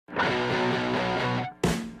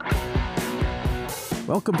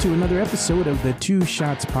Welcome to another episode of the Two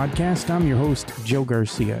Shots Podcast. I'm your host, Joe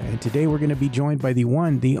Garcia, and today we're going to be joined by the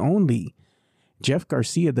one, the only, Jeff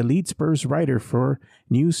Garcia, the lead Spurs writer for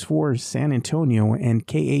News 4 San Antonio and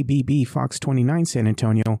KABB Fox 29 San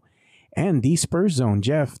Antonio, and the Spurs Zone.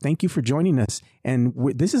 Jeff, thank you for joining us. And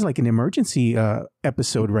this is like an emergency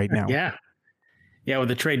episode right now. Yeah, with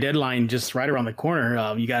the trade deadline just right around the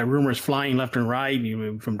corner, you got rumors flying left and right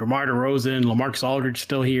from DeMar DeRozan, LaMarcus Aldridge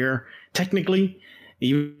still here, technically,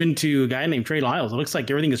 even to a guy named Trey Lyles. It looks like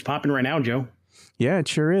everything is popping right now, Joe. Yeah, it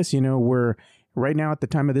sure is. You know, we're right now at the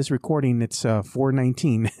time of this recording, it's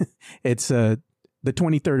 4/19. It's the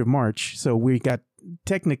 23rd of March. So we got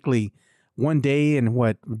technically one day and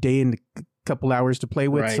a couple hours to play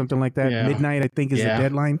with, something like that. Yeah. Midnight, I think, is the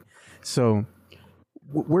deadline. So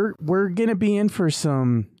we're going to be in for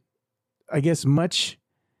some, I guess, much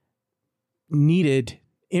needed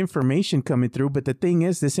information coming through. But the thing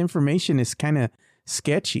is, this information is kind of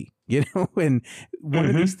sketchy, you know, and one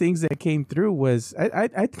of these things that came through was,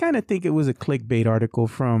 I kind of think it was a clickbait article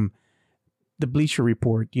from the Bleacher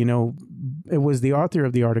Report. You know, it was the author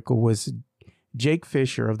of the article was Jake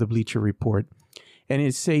Fisher of the Bleacher Report. And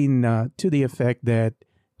it's saying to the effect that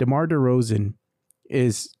DeMar DeRozan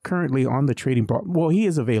is currently on the trading block. Well, he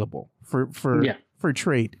is available for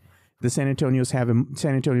trade. The San Antonio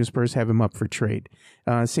Spurs have him up for trade.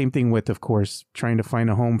 Same thing with, of course, trying to find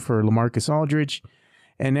a home for LaMarcus Aldridge.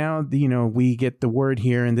 And now, you know, we get the word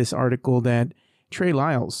here in this article that Trey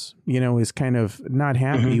Lyles, you know, is kind of not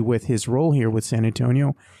happy with his role here with San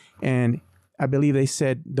Antonio. And I believe they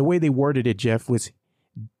said the way they worded it, Jeff, was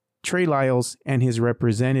Trey Lyles and his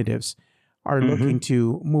representatives are looking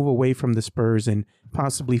to move away from the Spurs and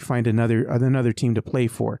possibly find another team to play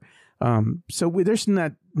for. So there's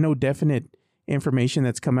no definite information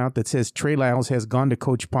that's come out that says Trey Lyles has gone to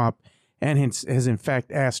Coach Pop and has in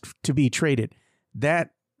fact asked to be traded. That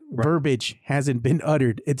verbiage hasn't been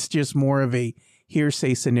uttered. It's just more of a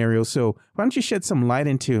hearsay scenario. So why don't you shed some light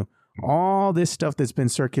into all this stuff that's been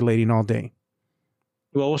circulating all day?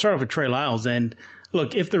 Well, we'll start off with Trey Lyles. And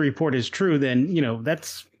look, if the report is true, then, you know,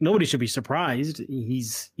 nobody should be surprised.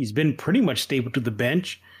 He's been pretty much stable to the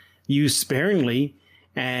bench, used sparingly.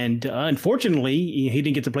 And unfortunately, he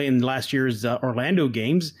didn't get to play in last year's Orlando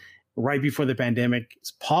games right before the pandemic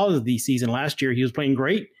paused the season last year. He was playing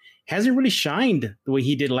great. Hasn't really shined the way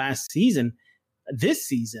he did last season. This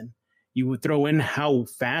season, you would throw in how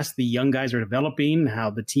fast the young guys are developing,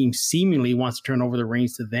 how the team seemingly wants to turn over the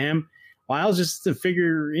reins to them. Lyles just to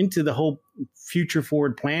figure into the whole future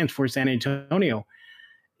forward plans for San Antonio.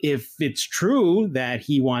 If it's true that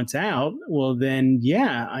he wants out, well, then,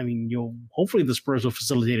 yeah, I mean, hopefully the Spurs will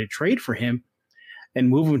facilitate a trade for him and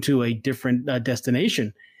move him to a different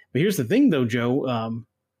destination. But here's the thing, though, Joe.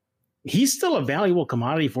 He's still a valuable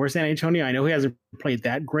commodity for San Antonio. I know he hasn't played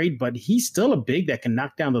that great, but he's still a big that can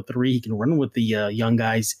knock down the three. He can run with the young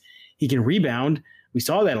guys. He can rebound. We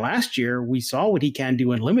saw that last year. We saw what he can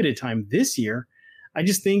do in limited time this year. I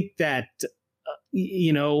just think that,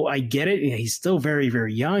 I get it. He's still very,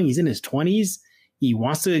 very young. He's in his 20s. He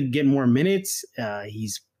wants to get more minutes.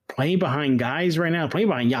 He's playing behind guys right now, playing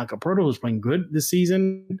behind Jakob Poeltl, who's playing good this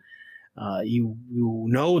season. You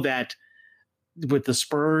know that with the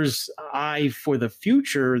Spurs' eye for the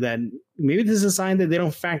future, that maybe this is a sign that they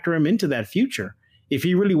don't factor him into that future. If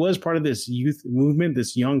he really was part of this youth movement,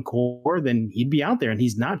 this young core, then he'd be out there, and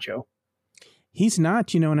he's not, Joe. He's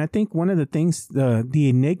not, and I think one of the things, the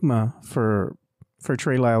enigma for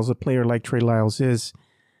Trey Lyles, a player like Trey Lyles, is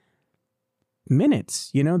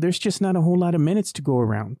minutes. There's just not a whole lot of minutes to go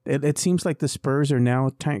around. It seems like the Spurs are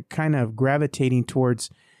now kind of gravitating towards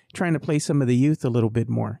trying to play some of the youth a little bit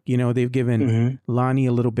more. They've given Lonnie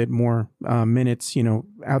a little bit more minutes,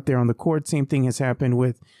 out there on the court. Same thing has happened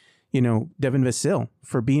with, Devin Vassell.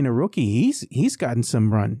 For being a rookie, he's gotten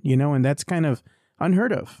some run, and that's kind of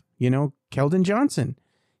unheard of. Keldon Johnson,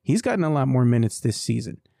 he's gotten a lot more minutes this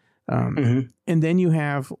season. And then you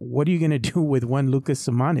have, what are you going to do with one Lucas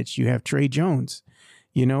Samanic? You have Trey Jones,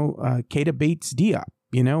 Keita Bates-Diop,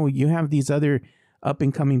 you have these other up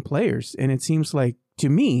and coming players. And it seems like, to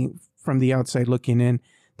me, from the outside looking in,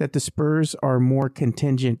 that the Spurs are more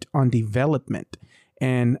contingent on development.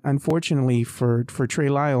 And unfortunately for Trey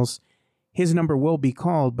Lyles, his number will be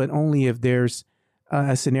called, but only if there's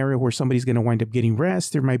a scenario where somebody's going to wind up getting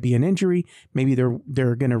rest. There might be an injury. Maybe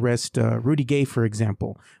they're going to rest Rudy Gay, for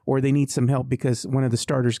example, or they need some help because one of the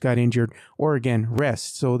starters got injured, or again,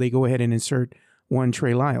 rest. So they go ahead and insert one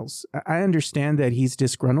Trey Lyles. I understand that he's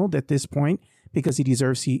disgruntled at this point because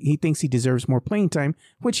he thinks he deserves more playing time,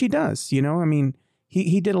 which he does. I mean,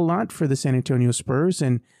 he did a lot for the San Antonio Spurs,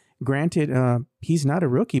 and granted, he's not a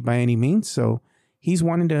rookie by any means, so he's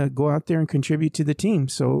wanting to go out there and contribute to the team.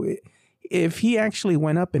 So if he actually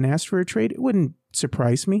went up and asked for a trade, it wouldn't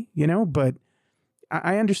surprise me, but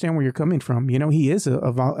I understand where you're coming from. He is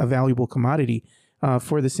a valuable commodity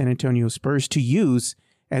for the San Antonio Spurs to use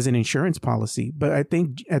as an insurance policy. But I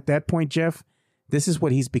think at that point, Jeff, this is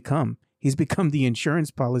what he's become. He's become the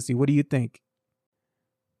insurance policy. What do you think?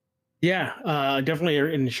 Yeah, definitely an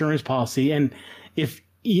insurance policy. And if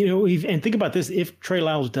and think about this, if Trey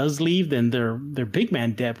Lyles does leave, then their big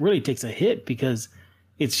man depth really takes a hit because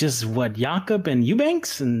it's just Jakob and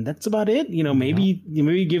Eubanks, and that's about it.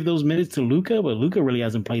 Maybe give those minutes to Luka, but Luka really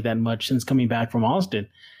hasn't played that much since coming back from Austin.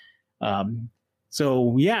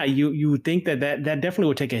 So yeah, you would think that definitely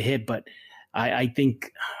would take a hit, but I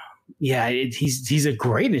think, he's a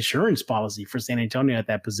great insurance policy for San Antonio at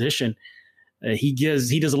that position. He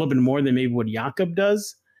does a little bit more than maybe what Jakob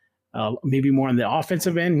does, maybe more on the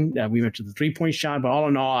offensive end. We mentioned the 3-point shot, but all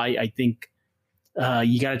in all, I think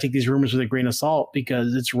you got to take these rumors with a grain of salt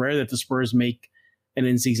because it's rare that the Spurs make an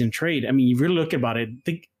in-season trade. I mean, you really look about it.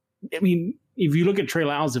 If you look at Trey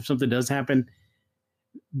Lyles, if something does happen,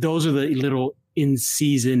 those are the little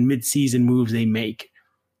in-season, mid-season moves they make.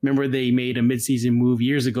 Remember, they made a mid-season move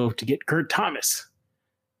years ago to get Kurt Thomas.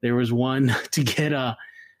 There was one to get I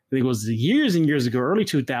think it was years and years ago, early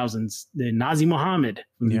 2000s, the Nazi Muhammad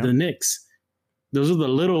from the Knicks. Those are the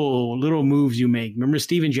little moves you make. Remember,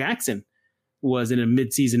 Steven Jackson was in a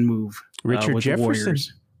midseason move. Richard Jefferson.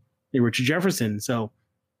 Richard Jefferson. So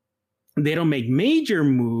they don't make major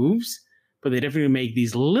moves, but they definitely make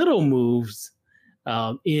these little moves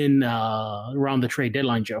in around the trade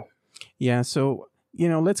deadline, Joe. Yeah. So,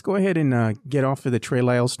 let's go ahead and get off of the Trey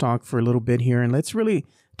Lyles talk for a little bit here, and let's really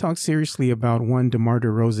talk seriously about one DeMar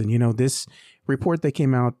DeRozan. This report that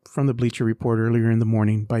came out from the Bleacher Report earlier in the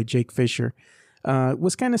morning by Jake Fisher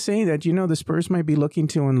was kind of saying that, the Spurs might be looking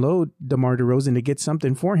to unload DeMar DeRozan to get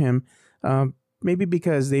something for him, maybe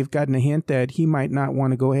because they've gotten a hint that he might not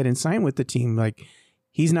want to go ahead and sign with the team. Like,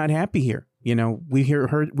 he's not happy here.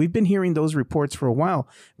 We've been hearing those reports for a while.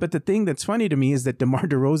 But the thing that's funny to me is that DeMar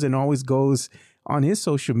DeRozan always goes on his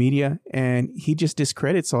social media and he just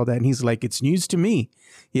discredits all that. And he's like, it's news to me,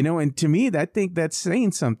 and to me, I think that's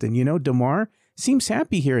saying something. DeMar seems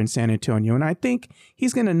happy here in San Antonio. And I think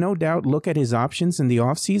he's going to no doubt look at his options in the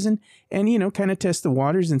offseason and, kind of test the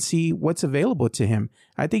waters and see what's available to him.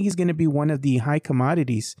 I think he's going to be one of the high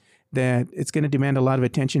commodities that it's going to demand a lot of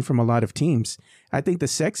attention from a lot of teams. I think the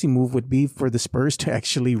sexy move would be for the Spurs to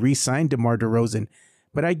actually re-sign DeMar DeRozan.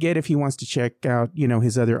 But I get if he wants to check out,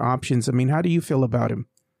 his other options. I mean, how do you feel about him?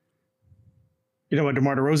 About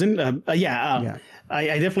DeMar DeRozan? I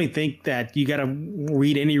definitely think that you got to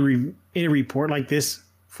read any report like this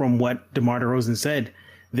from what DeMar DeRozan said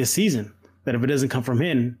this season. That if it doesn't come from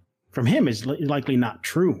him, it's likely not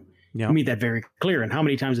true. Yeah. He made that very clear. And how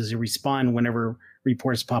many times does he respond whenever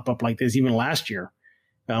reports pop up like this? Even last year,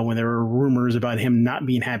 when there were rumors about him not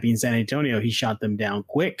being happy in San Antonio, he shot them down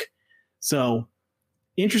quick. So,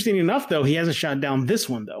 interesting enough, though, he hasn't shot down this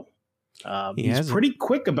one, though. He's pretty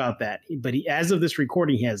quick about that. But as of this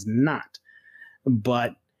recording, he has not.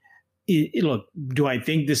 But look, do I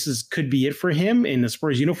think could be it for him in the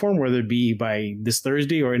Spurs uniform, whether it be by this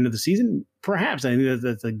Thursday or end of the season? Perhaps. I think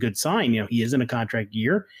that's a good sign. He is in a contract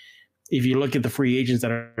year. If you look at the free agents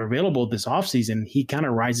that are available this offseason, he kind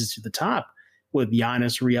of rises to the top with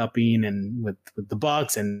Giannis re-upping and with the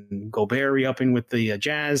Bucks and Gobert re-upping with the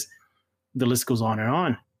Jazz. The list goes on and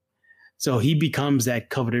on. So he becomes that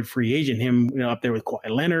coveted free agent. Him, up there with Kawhi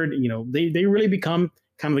Leonard, they really become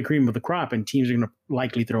kind of the cream of the crop, and teams are going to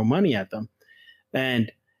likely throw money at them.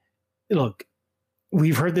 And look,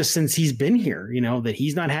 we've heard this since he's been here, that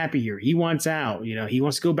he's not happy here. He wants out. He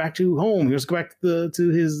wants to go back to home. He wants to go back to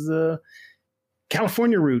his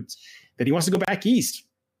California roots, that he wants to go back east.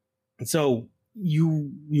 And so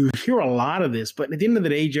you hear a lot of this, but at the end of the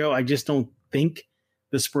day, Joe, I just don't think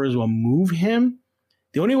the Spurs will move him.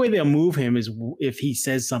 The only way they'll move him is if he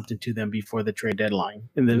says something to them before the trade deadline,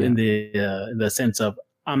 in the sense of,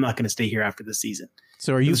 I'm not going to stay here after the season.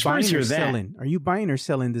 So are you buying or selling? Are you buying or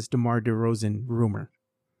selling this DeMar DeRozan rumor?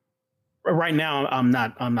 Right now, I'm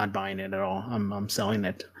not buying it at all. I'm selling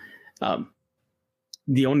it.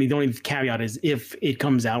 The only caveat is if it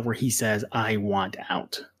comes out where he says, I want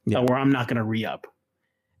out, or I'm not going to re-up.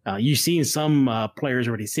 You've seen some players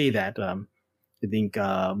already say that. I think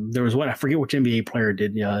there was I forget which NBA player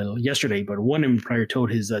did yesterday, but one NBA player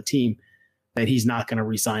told his team that he's not going to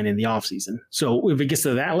resign in the offseason. So if it gets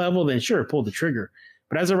to that level, then sure, pull the trigger.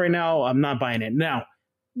 But as of right now, I'm not buying it. Now,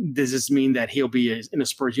 does this mean that he'll be in a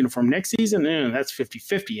Spurs uniform next season? That's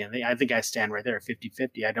 50-50. And I think I stand right there at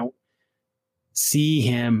 50-50. see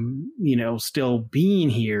him, still being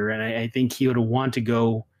here. And I think he would want to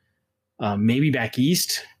go maybe back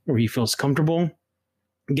east where he feels comfortable,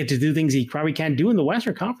 get to do things he probably can't do in the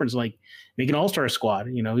Western Conference, like make an all-star squad.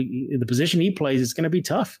 The position he plays is going to be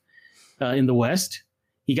tough in the West.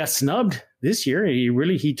 He got snubbed this year.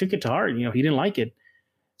 He took it to heart. He didn't like it.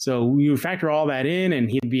 So you factor all that in, and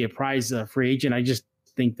he'd be a prize free agent. I just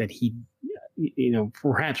think that he,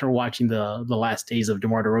 perhaps we're watching the last days of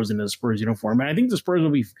DeMar DeRozan in the Spurs uniform. And I think the Spurs will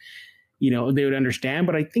be, they would understand,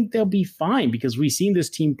 but I think they'll be fine because we've seen this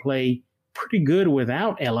team play pretty good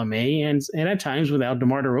without LMA and at times without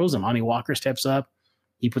DeMar DeRozan. Lonnie Walker steps up.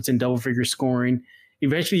 He puts in double-figure scoring.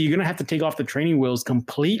 Eventually, you're going to have to take off the training wheels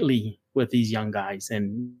completely with these young guys.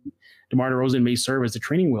 And DeMar DeRozan may serve as a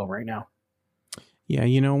training wheel right now. Yeah,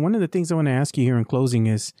 one of the things I want to ask you here in closing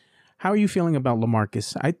is, how are you feeling about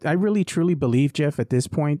LaMarcus? I really, truly believe, Jeff, at this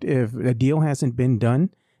point, if a deal hasn't been done,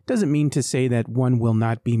 doesn't mean to say that one will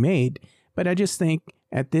not be made. But I just think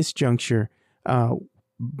at this juncture,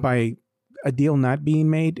 by a deal not being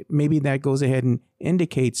made, maybe that goes ahead and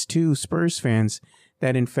indicates to Spurs fans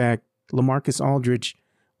that, in fact, LaMarcus Aldridge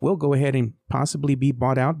will go ahead and possibly be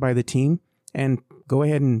bought out by the team and go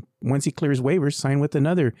ahead and, once he clears waivers, sign with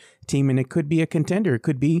another team. And it could be a contender. It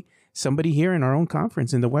could be somebody here in our own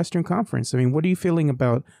conference, in the Western Conference. I mean, how are you feeling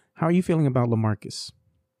about LaMarcus?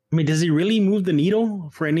 I mean, does he really move the needle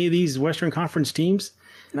for any of these Western Conference teams?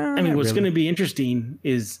 No, I mean, what's going to be interesting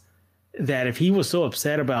is that if he was so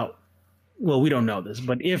upset about, well, we don't know this,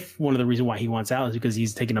 but if one of the reasons why he wants out is because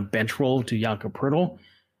he's taking a bench role to Jakob Poeltl,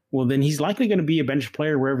 well, then he's likely going to be a bench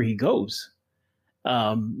player wherever he goes.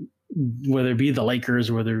 Whether it be the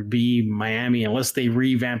Lakers, whether it be Miami, unless they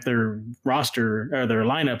revamp their roster or their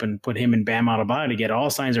lineup and put him and Bam Adebayo together, all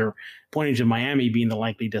signs are pointing to Miami being the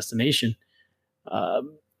likely destination.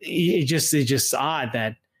 It's just odd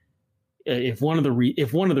that if one of the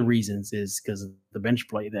reasons is because of the bench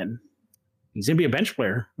play, then he's going to be a bench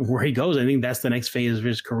player where he goes. I think that's the next phase of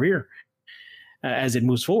his career as it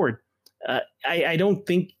moves forward. I don't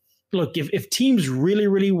think. Look, if teams really,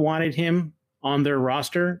 really wanted him on their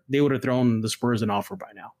roster, they would have thrown the Spurs an offer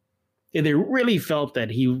by now. If they really felt that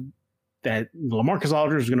LaMarcus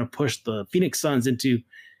Aldridge was going to push the Phoenix Suns into,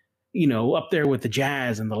 up there with the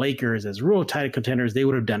Jazz and the Lakers as real tight contenders, they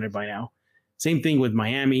would have done it by now. Same thing with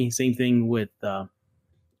Miami. Same thing with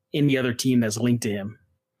any other team that's linked to him.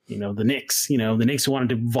 The Knicks. The Knicks wanted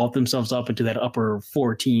to vault themselves up into that upper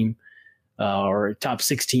 4 team or top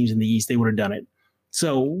 6 teams in the East. They would have done it.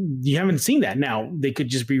 So you haven't seen that. Now, they could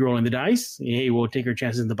just be rolling the dice. Hey, we'll take our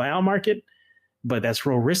chances in the buyout market, but that's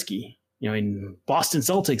real risky. In Boston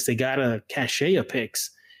Celtics, they got a cachet of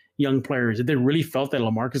picks, young players. If they really felt that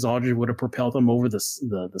LaMarcus Aldridge would have propelled them over the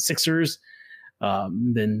Sixers,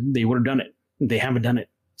 then they would have done it. They haven't done it.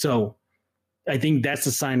 So I think that's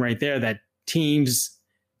a sign right there that teams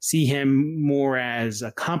see him more as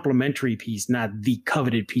a complementary piece, not the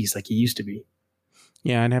coveted piece like he used to be.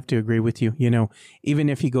 Yeah, I'd have to agree with you. Even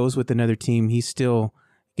if he goes with another team, he's still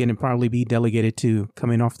going to probably be delegated to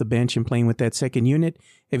coming off the bench and playing with that second unit.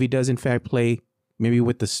 If he does, in fact, play maybe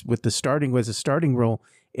with the starting role,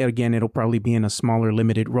 it'll probably be in a smaller,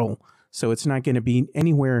 limited role. So it's not going to be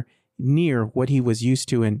anywhere near what he was used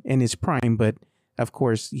to in his prime. But, of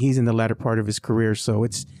course, he's in the latter part of his career, so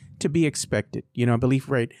it's to be expected. I believe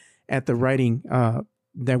right at the writing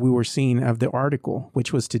that we were seeing of the article,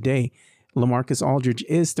 which was today, LaMarcus Aldridge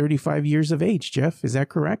is 35 years of age, Jeff. Is that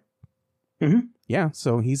correct? Mm-hmm. Yeah.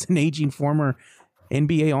 So he's an aging former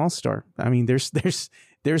NBA All-Star. I mean, there's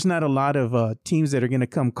not a lot of teams that are going to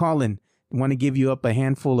come calling, want to give you up a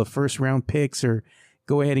handful of first-round picks or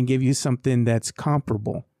go ahead and give you something that's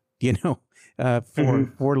comparable, for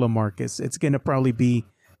LaMarcus. It's going to probably be,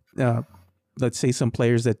 let's say, some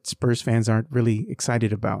players that Spurs fans aren't really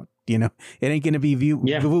excited about. It ain't going to be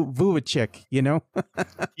Vujicic,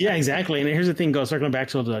 Yeah, exactly. And here's the thing, circling back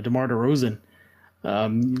to DeMar DeRozan.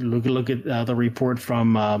 Look at the report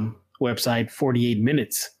from website 48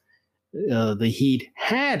 Minutes. The Heat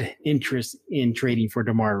had interest in trading for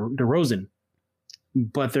DeMar DeRozan,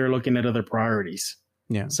 but they're looking at other priorities.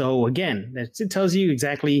 Yeah. So again, it tells you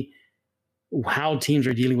exactly how teams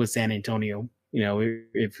are dealing with San Antonio.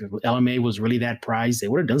 If LMA was really that prize, they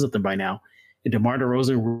would have done something by now. If DeMar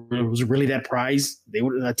DeRozan was really that prize,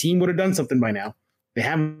 a team would have done something by now. They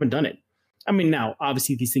haven't done it. I mean, now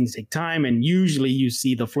obviously these things take time, and usually you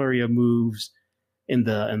see the flurry of moves in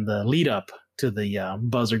the lead up to the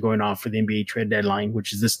buzzer going off for the NBA trade deadline,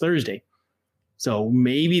 which is this Thursday. So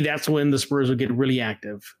maybe that's when the Spurs will get really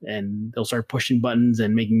active and they'll start pushing buttons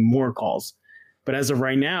and making more calls. But as of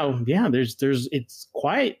right now, yeah, it's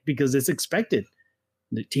quiet because it's expected.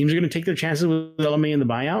 The teams are going to take their chances with LMA in the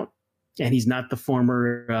buyout, and he's not the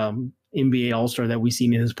former NBA All-Star that we've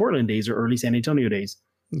seen in his Portland days or early San Antonio days.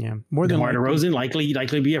 Yeah, more than DeMar DeRozan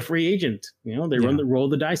likely be a free agent. You know, they roll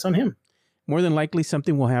the dice on him. More than likely,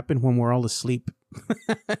 something will happen when we're all asleep.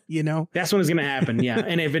 You know, that's when it's going to happen. Yeah,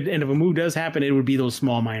 and if a move does happen, it would be those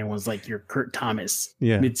small minor ones like your Kurt Thomas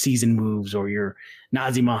mid-season moves, or your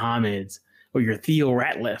Nazr Mohammeds, or your Theo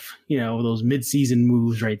Ratliff. You know, those mid-season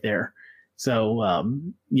moves right there. So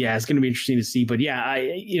it's going to be interesting to see. But yeah,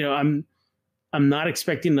 I'm not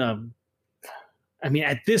expecting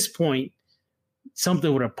at this point,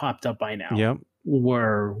 something would have popped up by now. Yep.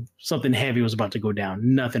 Where something heavy was about to go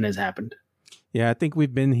down. Nothing has happened. Yeah, I think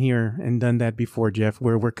we've been here and done that before, Jeff,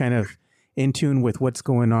 where we're kind of in tune with what's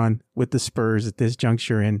going on with the Spurs at this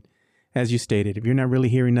juncture. And as you stated, if you're not really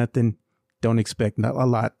hearing nothing, don't expect a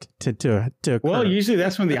lot to occur. Well, usually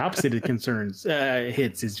that's when the opposite of concerns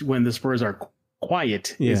hits, is when the Spurs are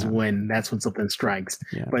quiet, is when something strikes.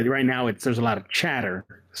 Yeah. But right now there's a lot of chatter.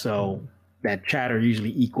 So that chatter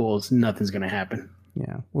usually equals nothing's going to happen.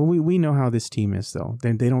 Yeah. Well, we know how this team is, though.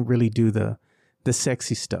 They don't really do the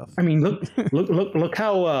sexy stuff. I mean, look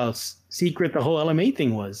how secret the whole LMA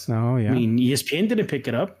thing was. Oh, yeah. I mean, ESPN didn't pick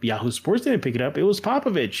it up. Yahoo Sports didn't pick it up. It was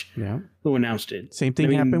Popovich who announced it. Same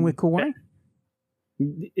thing happened with Kawhi.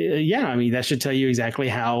 I mean, that should tell you exactly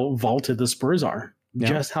how vaulted the Spurs are. Yep.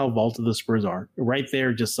 Just how vaulted the Spurs are. Right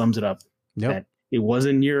there just sums it up. Yep. That it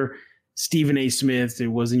wasn't your Stephen A. Smiths. It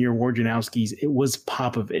wasn't your Wojnarowskis. It was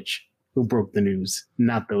Popovich who broke the news,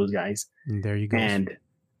 not those guys. And there you go. And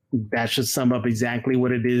that should sum up exactly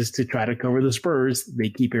what it is to try to cover the Spurs. They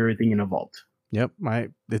keep everything in a vault. Yep.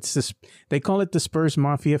 It's just, they call it the Spurs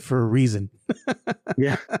Mafia for a reason.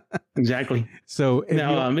 Yeah, exactly. So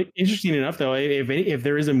now, interesting enough, though, if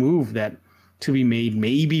there is a move that to be made,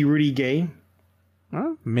 maybe Rudy Gay.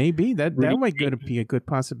 Maybe that might be a good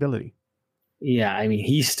possibility. Yeah, I mean,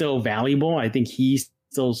 he's still valuable. I think he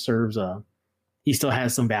still he still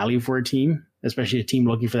has some value for a team, especially a team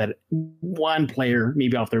looking for that one player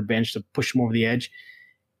maybe off their bench to push them over the edge.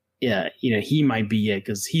 Yeah, he might be it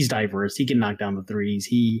because he's diverse. He can knock down the threes.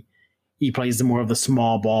 He plays more of the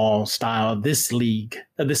small ball style of this league,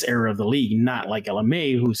 of this era of the league, not like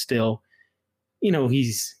LMA, who's still,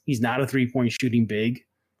 he's not a 3-point shooting big.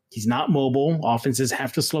 He's not mobile. Offenses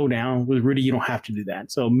have to slow down. With Rudy, you don't have to do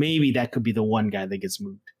that. So maybe that could be the one guy that gets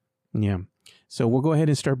moved. Yeah. So we'll go ahead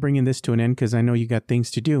and start bringing this to an end because I know you got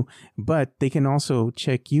things to do. But they can also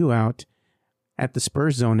check you out at the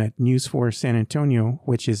Spurs Zone at News for San Antonio,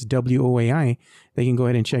 which is WOAI. They can go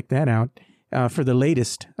ahead and check that out for the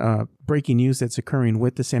latest breaking news that's occurring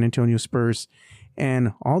with the San Antonio Spurs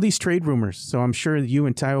and all these trade rumors. So I'm sure you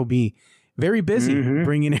and Ty will be very busy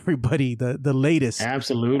bringing everybody the latest.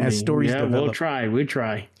 Absolutely. As stories develop. We'll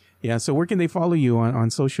try. Yeah. So where can they follow you on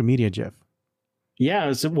social media, Jeff?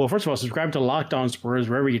 Yeah. So, well, first of all, subscribe to Locked On Spurs,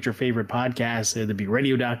 wherever you get your favorite podcasts, it'll be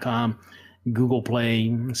radio.com, Google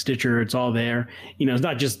Play, Stitcher. It's all there. It's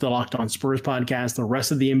not just the Locked On Spurs podcast, the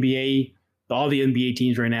rest of the NBA, all the NBA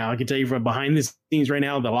teams right now. I can tell you from behind the scenes right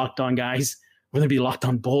now, the Locked On guys, whether it be Locked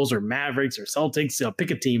On Bulls or Mavericks or Celtics,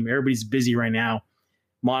 pick a team. Everybody's busy right now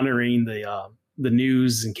monitoring the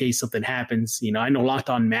news in case something happens. I know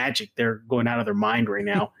Locked On Magic, they're going out of their mind right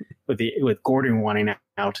now with Gordon wanting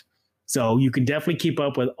out. So you can definitely keep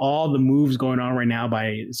up with all the moves going on right now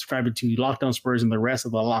by subscribing to Locked On Spurs and the rest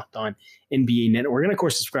of the Locked On NBA Network. And of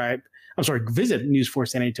course, visit News for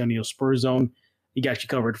San Antonio Spurs Zone. You got you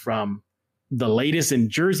covered from the latest in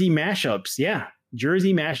jersey mashups. Yeah,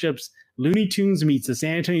 jersey mashups. Looney Tunes meets the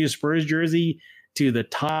San Antonio Spurs jersey to the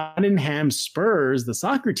Tottenham Spurs. The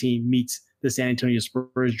soccer team meets the San Antonio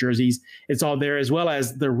Spurs jerseys. It's all there, as well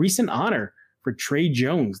as the recent honor for Trey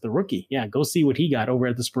Jones, the rookie. Yeah, go see what he got over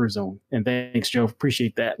at the Spurs Zone. And thanks, Joe.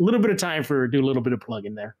 Appreciate that. A little bit of time do a little bit of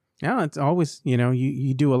plugging there. Yeah, it's always,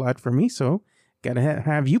 you do a lot for me, so got to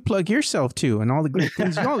have you plug yourself too and all the great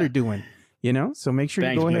things y'all are doing, So make sure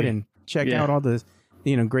you go ahead and check out all the,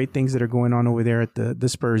 great things that are going on over there at the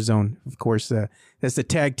Spurs Zone. Of course, that's the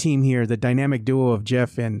tag team here, the dynamic duo of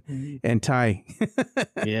Jeff and Ty.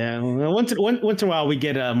 Yeah, well, once in a while we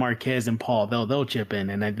get Marquez and Paul. They'll chip in,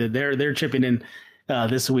 and they're chipping in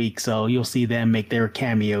this week. So you'll see them make their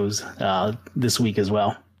cameos this week as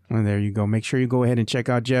well. Well, there you go. Make sure you go ahead and check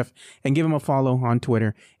out Jeff and give him a follow on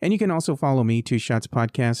Twitter. And you can also follow me, Two Shots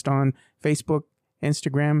Podcast, on Facebook,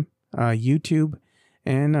 Instagram, YouTube,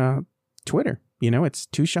 and Twitter. It's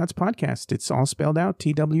Two Shots Podcast. It's all spelled out,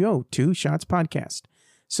 TWO, Two Shots Podcast.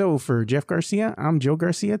 So for Jeff Garcia, I'm Joe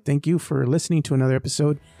Garcia. Thank you for listening to another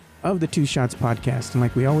episode of the Two Shots Podcast. And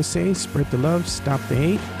like we always say, spread the love, stop the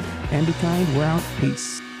hate, and be kind. We're out.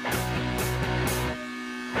 Peace.